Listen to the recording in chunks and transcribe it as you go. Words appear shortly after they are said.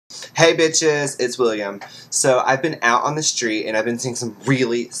Hey bitches, it's William. So I've been out on the street and I've been seeing some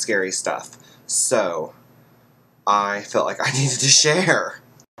really scary stuff. So I felt like I needed to share.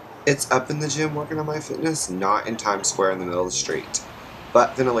 It's up in the gym working on my fitness, not in Times Square in the middle of the street.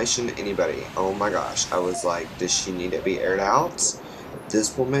 But ventilation to anybody. Oh my gosh. I was like, does she need to be aired out?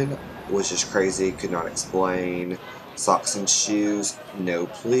 This woman was just crazy, could not explain. Socks and shoes, no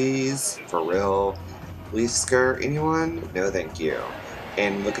please. For real. Leaf skirt, anyone? No thank you.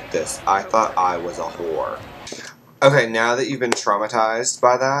 And look at this. I thought I was a whore. Okay, now that you've been traumatized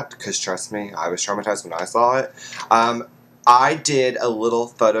by that, because trust me, I was traumatized when I saw it, I did a little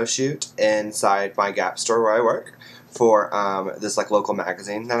photo shoot inside my Gap store where I work for this like local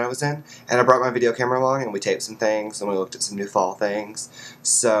magazine that I was in. And I brought my video camera along and we taped some things and we looked at some new fall things.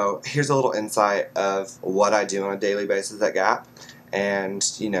 So here's a little insight of what I do on a daily basis at Gap. And,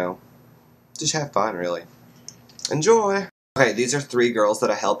 you know, just have fun, really. Enjoy! Okay, these are 3 girls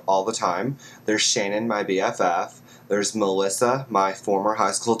that I help all the time. There's Shannon, my BFF. There's Melissa, my former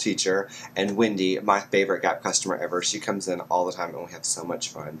high school teacher. And Wendy, my favorite Gap customer ever. She comes in all the time and we have so much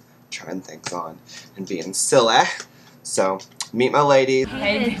fun trying things on and being silly. So, meet my ladies.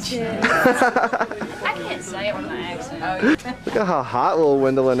 Hey, bitches. I can't say it with my accent. Oh, Look at how hot little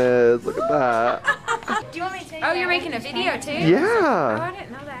Wendelin is. Look at that. do you want me to take Oh, you're making a video too? Yeah. Oh, I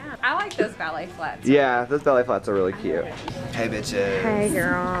didn't know that. I like those ballet flats. Yeah, those belly flats are really cute. Hey, bitches. Hey,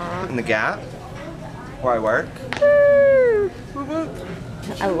 girl. In the Gap, where I work.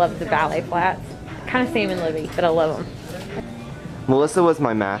 I love the ballet flats. Kind of see them in Libby, but I love them. Melissa was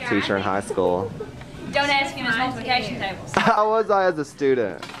my math teacher in high school. Don't ask him his multiplication tables. How was I as a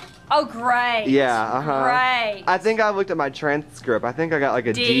student? Oh, great. Yeah, Great. I think I looked at my transcript. I think I got like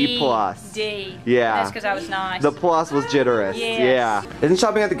a D+. D. Yeah. That's because I was nice. The plus was jitterous. Yes. Yeah. Isn't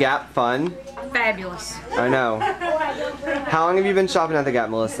shopping at the Gap fun? Fabulous. I know. How long have you been shopping at the Gap,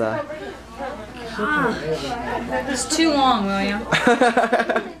 Melissa? It's too long, William.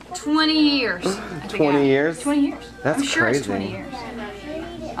 20 years. 20 years? 20 years. That's I'm sure crazy. it's 20 years.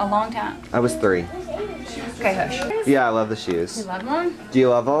 A long time. I was 3. Okay, hush. Yeah, I love the shoes. You love them? Do you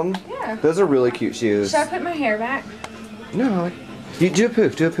love them? Yeah. Those are really cute shoes. Should I put my hair back? No. You do a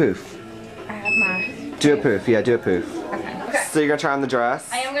poof. Do a poof. I have my... Do a poof. Yeah, do a poof. Okay. So you're gonna try on the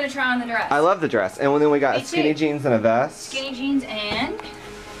dress? I am going to try on the dress. I love the dress. And then we got Me skinny too. jeans and a vest. Skinny jeans and...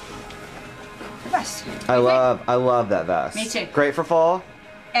 the vest. I love that vest. Me too. Great for fall.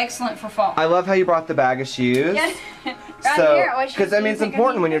 Excellent for fall. I love how you brought the bag of shoes. Yeah. Right So, here. because I mean it's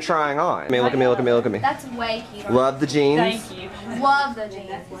important when you're trying on. I mean, look at me, look at me, look at me. That's way cute. Love the jeans. Thank you. Love the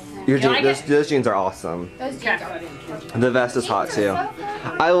jeans. Your You like those jeans are awesome. Those jeans are The vest is hot too.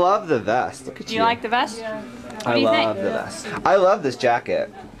 I love the vest. Look at Do you like the vest? I do you love think? the vest. I love this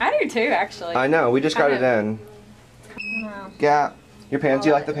jacket. I do too, actually. I know. We just got I it know. in. Gap. Your pants. Do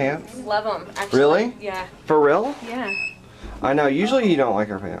you like the pants? Love them, actually. Really? Yeah. For real? Yeah. I know. Usually you don't like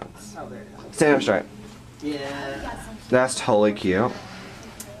our pants. Stand up straight. Yeah. That's totally cute.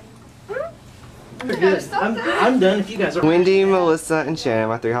 We're good. I'm done if you guys are. Wendy, Melissa, and Shannon,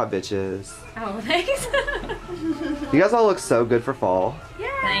 my 3 hot bitches. Oh, thanks. You guys all look so good for fall.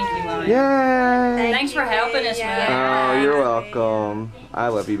 Thank you, Mom. Yay! Thanks for helping us with Oh, that. you're welcome. I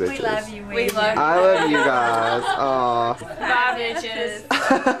love you bitches. We love you. We love you. I love you guys. Aw. Bye,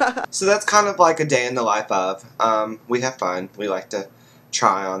 bitches. So that's kind of like a day in the life of. We have fun. We like to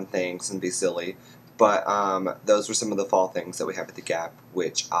try on things and be silly. But those were some of the fall things that we have at the Gap,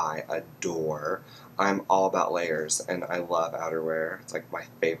 which I adore. I'm all about layers, and I love outerwear. It's like my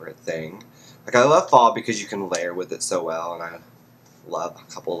favorite thing. Like I love fall because you can layer with it so well, and I love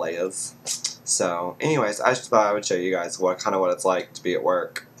a couple layers. So, anyways, I just thought I would show you guys what it's like to be at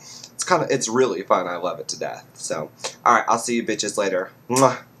work. It's really fun. I love it to death. So, all right, I'll see you bitches later.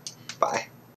 Mwah.